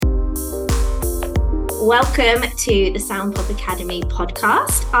Welcome to the Sound Pop Academy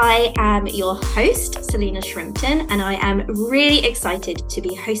podcast. I am your host, Selena Shrimpton, and I am really excited to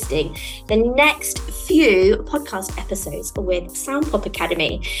be hosting the next few podcast episodes with Sound Pop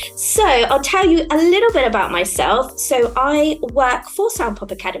Academy. So I'll tell you a little bit about myself. So I work for Sound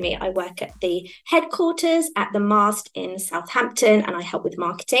Pop Academy. I work at the headquarters at the Mast in Southampton, and I help with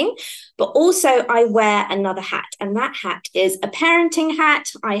marketing. But also I wear another hat, and that hat is a parenting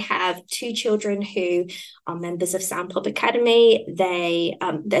hat. I have two children who are members of Sound Pop Academy.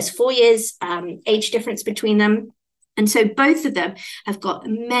 There's 4 years age difference between them. And so both of them have got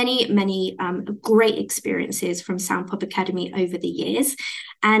many great experiences from Sound Pop Academy over the years.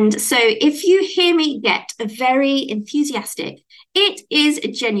 And so if you hear me get very enthusiastic, it is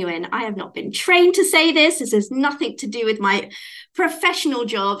genuine. I have not been trained to say this. This has nothing to do with my professional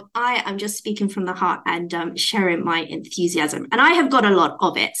job. I am just speaking from the heart and sharing my enthusiasm. And I have got a lot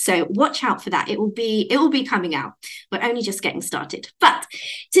of it. So watch out for that. It will be coming out. We're only just getting started. But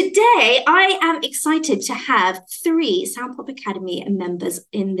today I am excited to have 3 Sound Pop Academy members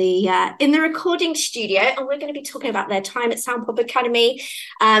in the recording studio. And we're going to be talking about their time at Sound Pop Academy.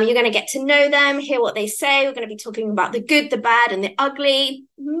 You're going to get to know them, hear what they say. We're going to be talking about the good, the bad, and the ugly.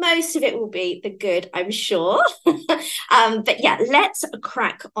 Most of it will be the good, I'm sure. But yeah, let's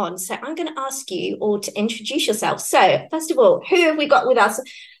crack on. So I'm going to ask you all to introduce yourself. So first of all, who have we got with us?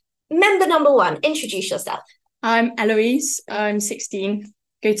 Member number 1, introduce yourself. I'm Eloise. I'm 16.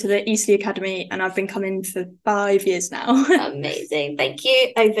 Go to the Eastleigh Academy, and I've been coming for 5 years now. Amazing. Thank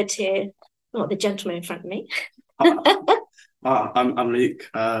you. Over to the gentleman in front of me. I'm Luke.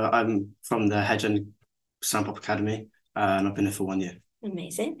 I'm from the Hedge End Sound Pop Academy, and I've been here for 1 year.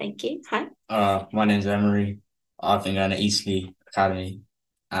 Amazing. Thank you. Hi. My name's Emery. I've been going to Eastleigh Academy.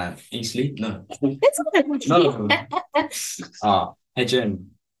 Eastleigh? No. It's No. Hedge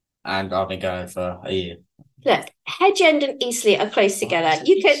End. And I've been going for a year. Look, Hedge End and Eastleigh are close together.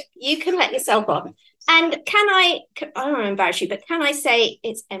 You can let yourself on. And I don't want to embarrass you, but can I say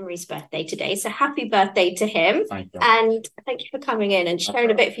it's Emery's birthday today? So happy birthday to him. Thank you. And thank you for coming in and sharing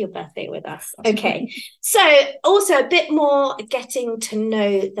a bit of your birthday with us. Okay. So also a bit more getting to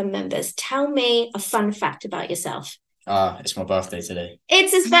know the members. Tell me a fun fact about yourself. It's my birthday today.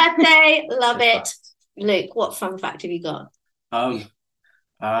 It's his birthday. Love it. Luke, what fun fact have you got?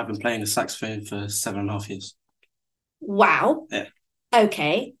 I've been playing the saxophone for 7.5 years. Wow. Yeah.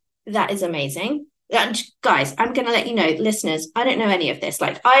 Okay. That is amazing. Guys, I'm going to let you know, listeners, I don't know any of this.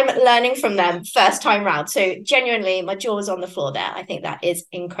 Like, I'm learning from them first time round. So genuinely, my jaw is on the floor there. I think that is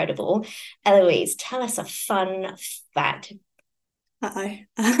incredible. Eloise, tell us a fun fact.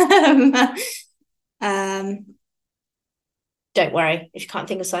 Don't worry. If you can't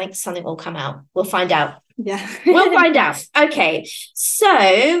think of something will come out. We'll find out. Yeah. We'll find out. Okay.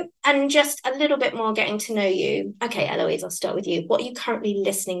 So, and just a little bit more getting to know you. Okay, Eloise, I'll start with you. What are you currently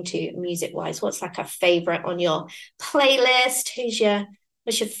listening to music-wise? What's like a favourite on your playlist?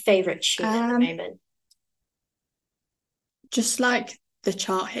 What's your favourite tune at the moment? Just like the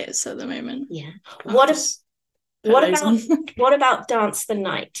chart hits at the moment. Yeah. What about Dance the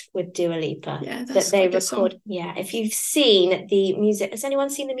Night with Dua Lipa? Yeah, that they record. Song. Yeah, if you've seen the music, has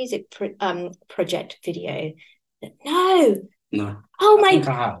anyone seen the music project video? No. Oh my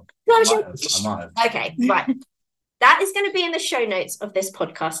gosh! I might have. Okay, right. That is going to be in the show notes of this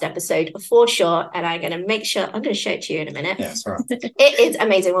podcast episode for sure, and I'm going to show it to you in a minute. Yeah, that's right. It is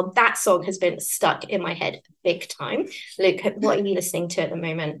amazing. Well, that song has been stuck in my head big time. Luke, what are you listening to at the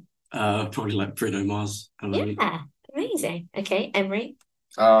moment? Probably like Bruno Mars. Yeah, amazing. Okay, Emery.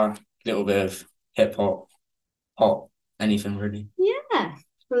 Little bit of hip hop, pop, anything really. Yeah,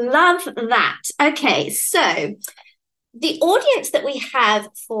 love that. Okay, so the audience that we have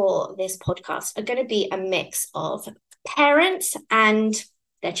for this podcast are going to be a mix of parents and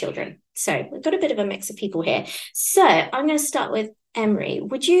their children. So we've got a bit of a mix of people here. So I'm going to start with Emery.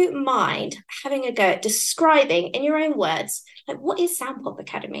 Would you mind having a go at describing in your own words, like, what is Sound Pop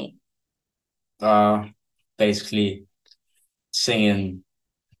Academy? Basically singing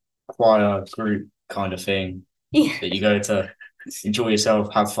choir group kind of thing. Yeah. That you go to enjoy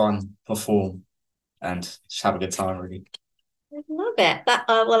yourself, have fun, perform, and just have a good time, really. I love it.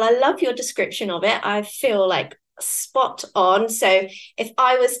 Well, I love your description of it. I feel like spot on. So if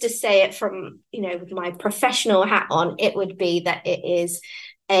I was to say it from, with my professional hat on, it would be that it is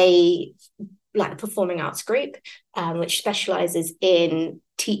a performing arts group, which specializes in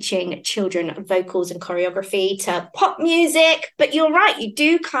teaching children vocals and choreography to pop music. But you're right, you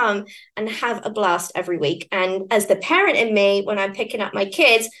do come and have a blast every week. And as the parent in me, when I'm picking up my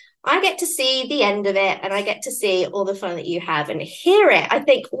kids, I get to see the end of it, and I get to see all the fun that you have and hear it. I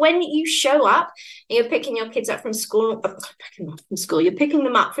think when you show up and you're picking your kids up from school, you're picking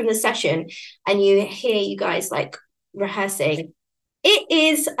them up from the session, and you hear you guys like rehearsing. It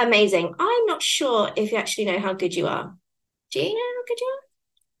is amazing. I'm not sure if you actually know how good you are. Do you know how good you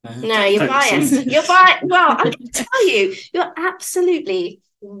are? No, you're biased. You're biased. Well, I can tell you, you're absolutely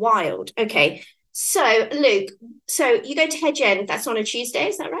wild. Okay. So, Luke, so you go to Hedge End, that's on a Tuesday,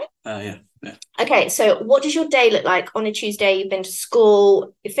 is that right? Yeah. Okay, so what does your day look like on a Tuesday? You've been to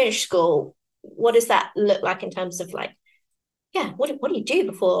school, you finished school. What does that look like in terms of like, what do you do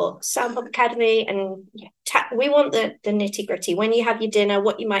before Sound Pop Academy? And we want the nitty gritty. When you have your dinner,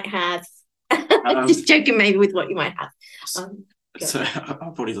 what you might have. Just joking maybe with what you might have. So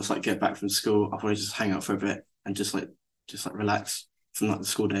I'll probably just like get back from school. I'll probably just hang out for a bit and just relax from like the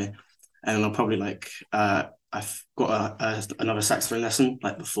school day. And then I'll probably like I've got another saxophone lesson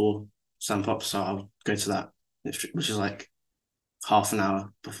like before Sound Pop, so I'll go to that, which is like half an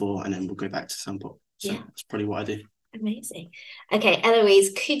hour before, and then we'll go back to Sound Pop. So that's probably what I do. Amazing. Okay,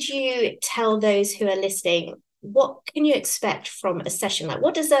 Eloise, could you tell those who are listening, what can you expect from a session? Like,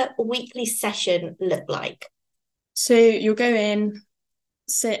 what does a weekly session look like? So you'll go in,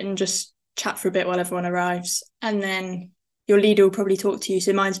 sit and just chat for a bit while everyone arrives, and then your leader will probably talk to you.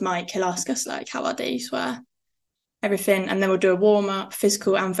 So mine's Mike. He'll ask us like how our days were, everything, and then we'll do a warm-up,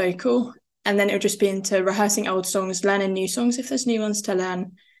 physical and vocal, and then it'll just be into rehearsing old songs, learning new songs if there's new ones to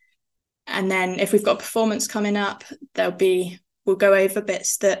learn. And then if we've got a performance coming up, we'll go over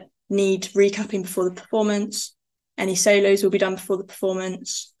bits that need recapping before the performance. Any solos will be done before the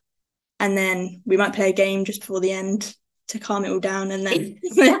performance. And then we might play a game just before the end to calm it all down. And then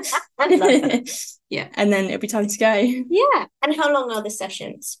yeah. And then it'll be time to go. Yeah. And how long are the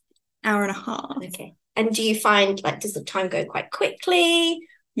sessions? Hour and a half. Okay. And do you find like, does the time go quite quickly?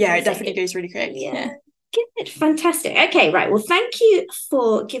 Yeah, it definitely goes really quick. Yeah. Good, fantastic. Okay, right. Well, thank you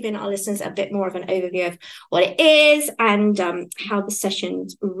for giving our listeners a bit more of an overview of what it is and how the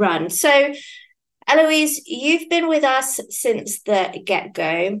sessions run. So, Eloise, you've been with us since the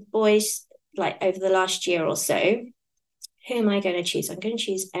get-go. Boys, like over the last year or so. Who am I going to choose? I'm going to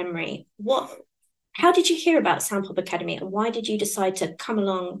choose Emery. How did you hear about Sound Pop Academy, and why did you decide to come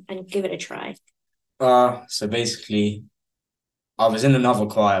along and give it a try? So basically, I was in another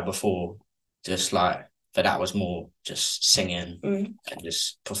choir before, but that was more just singing and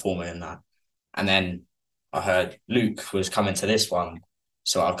just performing in that. And then I heard Luke was coming to this one,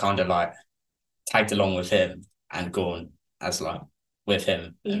 so I kind of like tagged along with him and gone as like with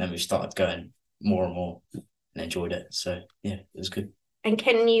him, and then we started going more and more and enjoyed it. So yeah, it was good. And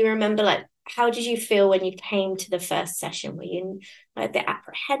can you remember, like, how did you feel when you came to the first session? Were you like a bit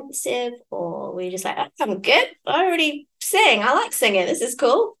apprehensive, or were you just like, oh, I'm good, I already sing, I like singing, this is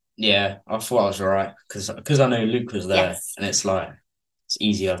cool? Yeah, I thought I was all right because I know Luke was there, and it's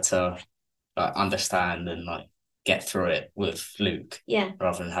easier to like understand and like get through it with Luke,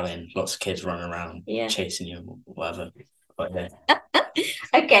 rather than having lots of kids running around chasing you or whatever. But yeah.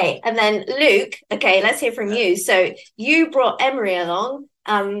 Okay, and then Luke, okay, let's hear from you. So you brought Emery along.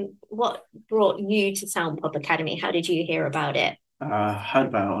 What brought you to Sound Pop Academy? How did you hear about it? I heard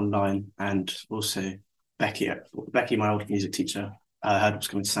about it online, and also Becky, my old music teacher, heard it was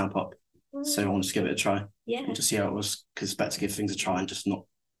coming to Sound Pop, so I wanted to give it a try. Yeah, and to see how it was, because it's better to give things a try and just not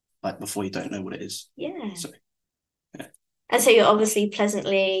like before you don't know what it is. Yeah. So, yeah. And so you're obviously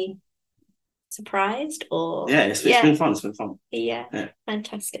pleasantly surprised, or it's been fun. It's been fun. Yeah.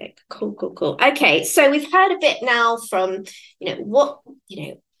 Fantastic. Cool. Okay, so we've heard a bit now from what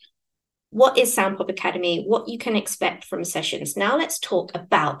is Sound Pop Academy, what you can expect from sessions. Now let's talk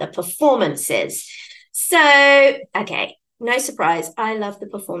about the performances. So, okay, no surprise, I love the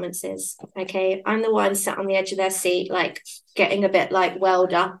performances. Okay, I'm the one sat on the edge of their seat, like getting a bit like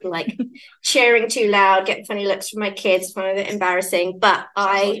welled up, like cheering too loud, getting funny looks from my kids, find it embarrassing, but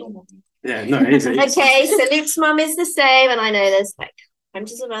it is. Okay, so Luke's mum is the same, and I know there's like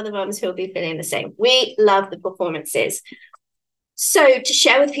hundreds of other mums who will be feeling the same. We love the performances. So to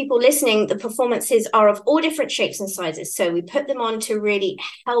share with people listening, the performances are of all different shapes and sizes. So we put them on to really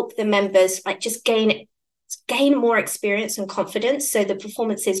help the members like just gain more experience and confidence. So the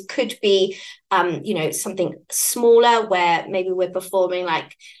performances could be, something smaller where maybe we're performing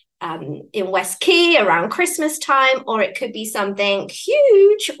like in West Quay around Christmas time, or it could be something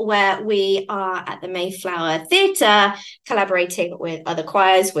huge where we are at the Mayflower Theatre collaborating with other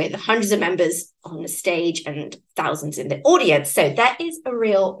choirs with hundreds of members on the stage and thousands in the audience. So that is a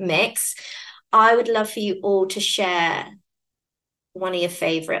real mix. I would love for you all to share one of your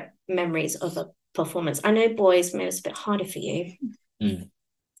favourite memories of a performance. I know, boys, maybe it's a bit harder for you.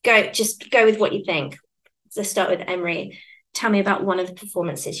 go with what you think. Let's start with Emery. Tell me about one of the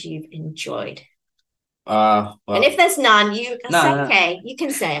performances you've enjoyed. Well, and if there's none, No. okay. You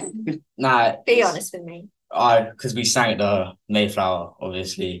can say it. Nah, Be honest with me. Because we sang at the Mayflower,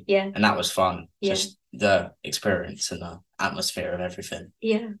 obviously. Yeah. And that was fun. Yeah. Just the experience and the atmosphere and everything.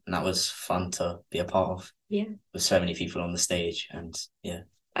 Yeah. And that was fun to be a part of. Yeah. With so many people on the stage. And yeah.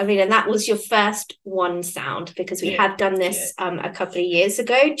 I mean, and that was your first One Sound, because we had done this a couple of years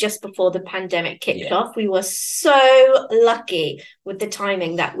ago, just before the pandemic kicked off. We were so lucky with the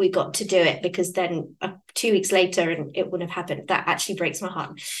timing that we got to do it, because then 2 weeks later and it wouldn't have happened. That actually breaks my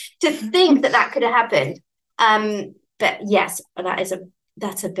heart to think that could have happened. But yes,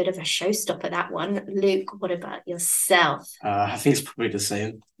 that's a bit of a showstopper, that one. Luke, what about yourself? I think it's probably the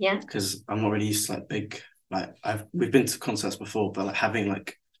same. Yeah. Because I'm not really used to big, we've been to concerts before, but having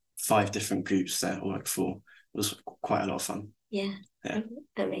 5 different groups there, or 4, was quite a lot of fun. Yeah.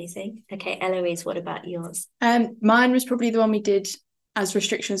 Amazing. Okay, Eloise, what about yours? Mine was probably the one we did as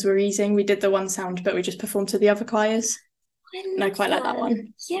restrictions were easing. We did the One Sound, but we just performed to the other choirs. And I quite like that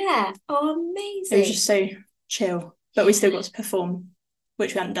one. Yeah. Oh, amazing. It was just so chill, but we still got to perform,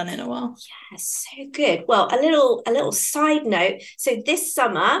 which we hadn't done in a while. Yeah, so good. Well, a little side note. So this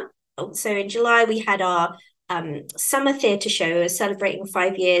summer, so in July, we had our summer theatre show celebrating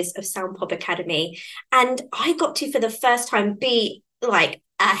 5 years of Sound Pop Academy, and I got to, for the first time, be a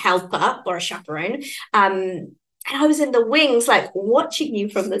helper or a chaperone, and I was in the wings watching you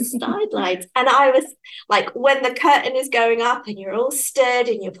from the sidelines, and I was when the curtain is going up and you're all stood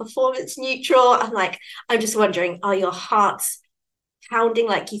and your performance neutral, I'm just wondering, are your hearts pounding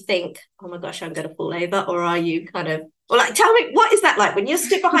you think, oh my gosh, I'm going to fall over, or are you kind of, or tell me, what is that like when you're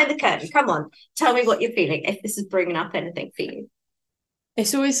stood behind the curtain? Come on, tell me what you're feeling, if this is bringing up anything for you.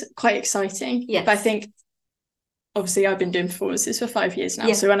 It's always quite exciting. Yes. But I think, obviously, I've been doing performances for 5 years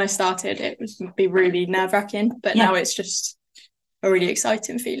now. So when I started, it would be really nerve-wracking, but now it's just a really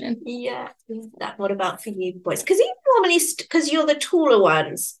exciting feeling. Yeah. What about for you boys? Because you normally, because you're the taller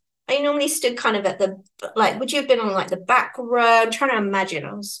ones, I normally stood kind of at the, would you have been on the back row? I'm trying to imagine.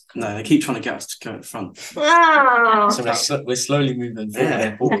 No, they keep trying to get us to go in front. Oh. So we're slowly moving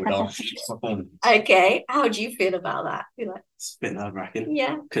forward. Okay. How do you feel about that? It's a bit nerve-wracking.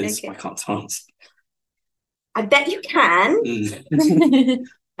 Yeah. Because I can't dance. I bet you can.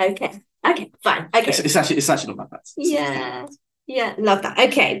 Okay, fine. Okay. It's actually not that bad. Yeah, love that.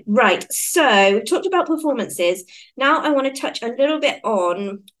 Okay, right. So we talked about performances. Now I want to touch a little bit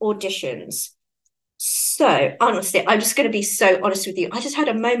on auditions. So honestly, I'm just going to be so honest with you. I just had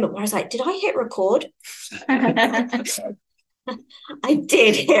a moment where I was like, did I hit record? I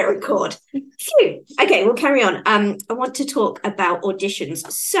did hit record. Phew. Okay, we'll carry on. I want to talk about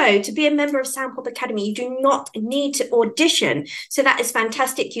auditions. So to be a member of Sound Pop Academy, you do not need to audition. So that is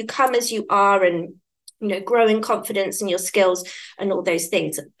fantastic. You come as you are, and grow in confidence in your skills and all those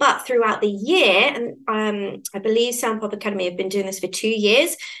things. But throughout the year, and I believe Sound Pop Academy have been doing this for 2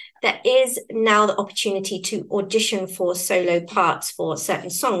 years, there is now the opportunity to audition for solo parts for certain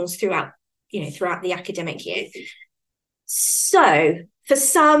songs throughout the academic year. So for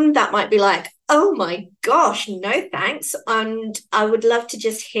some, that might be oh my gosh, no thanks. And I would love to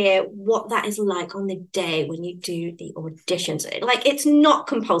just hear what that is like on the day when you do the auditions. It's not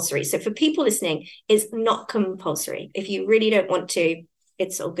compulsory. So for people listening, it's not compulsory. If you really don't want to,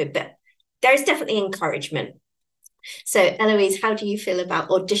 it's all good. But there is definitely encouragement. So Eloise, how do you feel about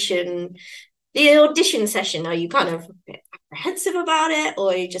the audition session? Are you kind of a bit apprehensive about it,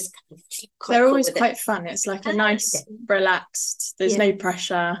 or are you just kind of they're always quite fun? It's a nice, relaxed, there's no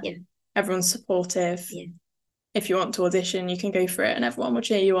pressure. Everyone's supportive. If you want to audition, you can go for it and everyone will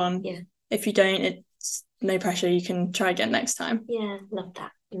cheer you on. If you don't, it's no pressure, you can try again next time. Love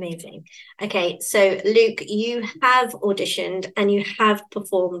that. Amazing. Okay, so Luke, you have auditioned and you have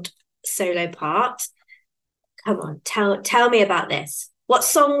performed solo part. Come on, tell me about this. What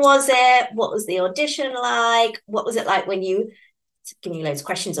song was it? What was the audition like? What was it like when you, giving you loads of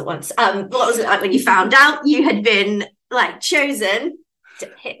questions at once. What was it like when you found out you had been chosen?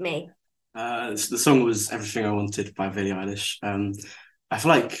 Hit me. The song was Everything I Wanted by Billie Eilish. I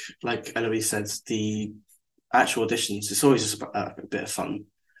feel like Eloise said, the actual auditions, it's always just a bit of fun.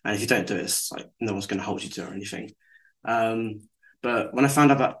 And if you don't do it, it's no one's going to hold you to it or anything. But when I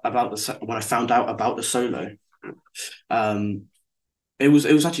found out about the solo, it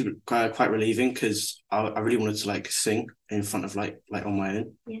was actually quite relieving, because I really wanted to sing in front of on my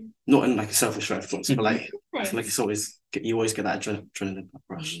own, not in a selfish way, of course, but I feel like you always get that adrenaline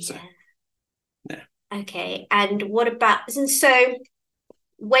rush. So okay. And what about, and so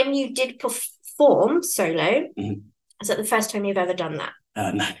when you did perform solo, is that the first time you've ever done that?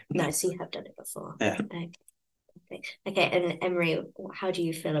 No, so you have done it before. Yeah. Okay, and Emery, how do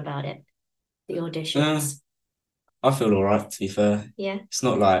you feel about it? The auditions? I feel all right, to be fair. Yeah. It's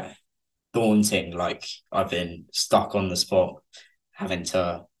not like daunting, like I've been stuck on the spot, having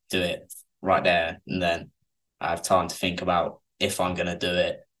to do it right there and then. I have time to think about if I'm gonna do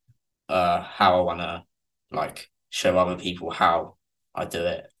it, how I wanna like show other people how I do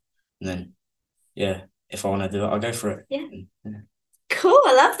it. And then if I wanna do it, I'll go for it. Yeah. Cool,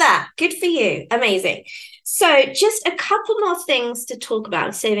 I love that. Good for you. Amazing. So just a couple more things to talk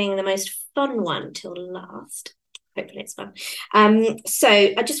about, saving the most fun one till last. Hopefully it's fun. So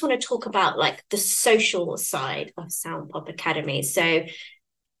I just want to talk about like the social side of Sound Pop Academy. So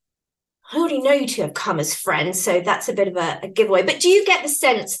I already know you two have come as friends, so that's a bit of a giveaway. But do you get the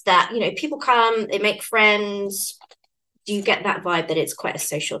sense that, people come, they make friends? Do you get that vibe that it's quite a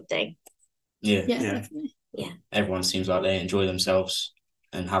social thing? Yeah. Definitely. Yeah. Everyone seems like they enjoy themselves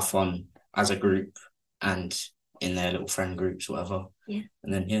and have fun as a group and in their little friend groups, whatever. Yeah.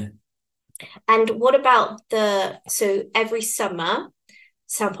 And then, And what about so every summer,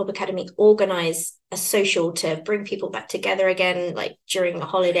 Sound Pop Academy organise a social to bring people back together again, like during the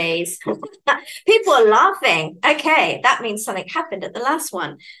holidays. People are laughing. Okay, that means something happened at the last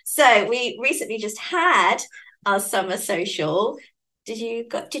one. So we recently just had our summer social. Did you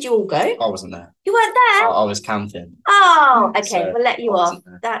all go? I wasn't there. You weren't there? I was camping. Oh, okay. So we'll let you off.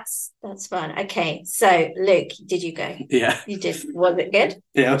 there. That's fun. Okay, so Luke, did you go? Yeah. You did. Was it good?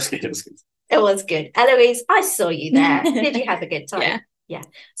 Yeah, it was good. It was good. It was good. Eloise, I saw you there. Did you have a good time? Yeah.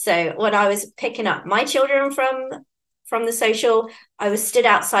 So when I was picking up my children from the social, I was stood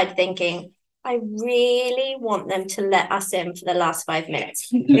outside thinking, I really want them to let us in for the last 5 minutes,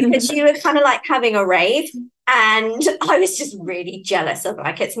 because you were kind of like having a rave, and I was just really jealous of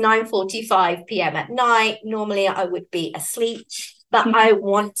like, it's 9:45 p.m. at night. Normally I would be asleep, but I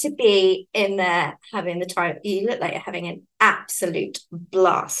want to be in there having the time. You look like you're having an absolute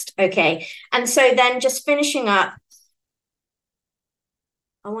blast. Okay. And so then just finishing up,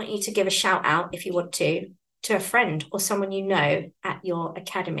 I want you to give a shout out, if you want to a friend or someone you know at your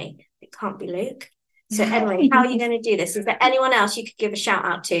academy. It can't be Luke. So Emily, how are you going to do this? Is there anyone else you could give a shout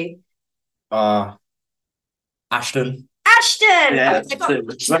out to? Ashton. Ashton! Yeah.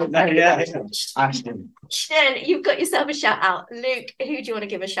 Ashton. Ashton, you've got yourself a shout out. Luke, who do you want to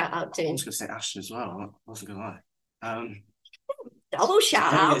give a shout out to? I was going to say Ashton as well. I wasn't going to lie. Double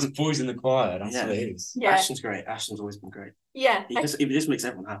shout out. There's boys in the choir. That's what it is. Yeah. Ashton's great. Ashton's always been great. Yeah. He just makes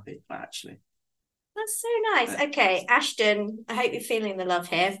everyone happy, actually. That's so nice. Okay, Ashton, I hope you're feeling the love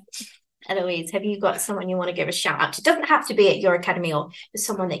here. Eloise, have you got someone you want to give a shout out to? It doesn't have to be at your academy, or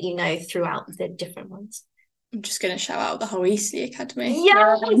someone that you know throughout the different ones. I'm just going to shout out the whole Eastleigh Academy.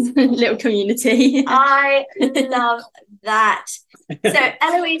 Yes! Little community. I love that. So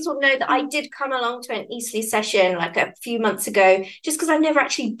Eloise will know that I did come along to an Eastleigh session like a few months ago, just because I've never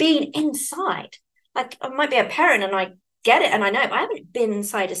actually been inside. Like, I might be a parent and I get it, and I know, but I haven't been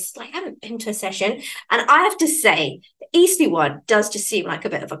inside I haven't been to a session. And I have to say, the Eastleigh one does just seem like a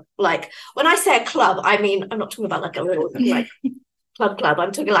bit of a, like, when I say a club, I mean, I'm not talking about like a little like club.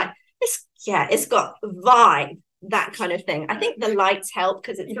 I'm talking like it's got vibe, that kind of thing. I think the lights help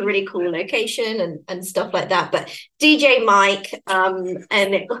because it's a really cool location and stuff like that. But DJ Mike, and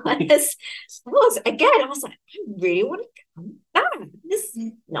it was again, I was like, I really want to come back. This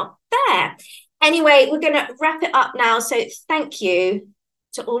is not fair. Anyway, we're going to wrap it up now. So thank you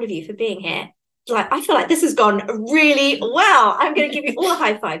to all of you for being here. Like, I feel like this has gone really well. I'm going to give you all a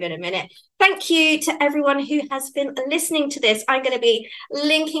high five in a minute. Thank you to everyone who has been listening to this. I'm going to be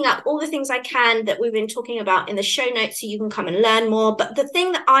linking up all the things I can that we've been talking about in the show notes so you can come and learn more. But the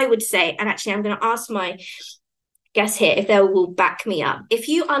thing that I would say, and actually I'm going to ask my guests here if they will back me up. If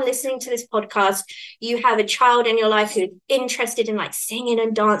you are listening to this podcast, you have a child in your life who's interested in like singing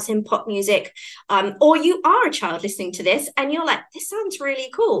and dancing pop music, or you are a child listening to this and you're like, this sounds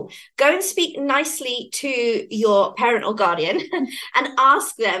really cool, go and speak nicely to your parent or guardian and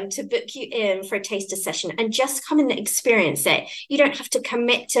ask them to book you in for a taster session and just come and experience it. You don't have to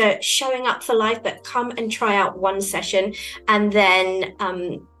commit to showing up for life, but come and try out one session and then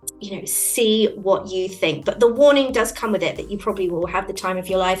see what you think. But the warning does come with it that you probably will have the time of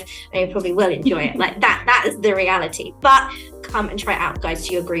your life and you probably will enjoy it. Like that is the reality. But come and try it out, guys.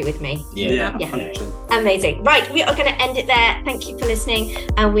 Do you agree with me? Yeah. 100%. Amazing. Right, we are going to end it there. Thank you for listening,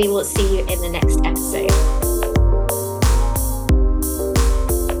 and we will see you in the next episode.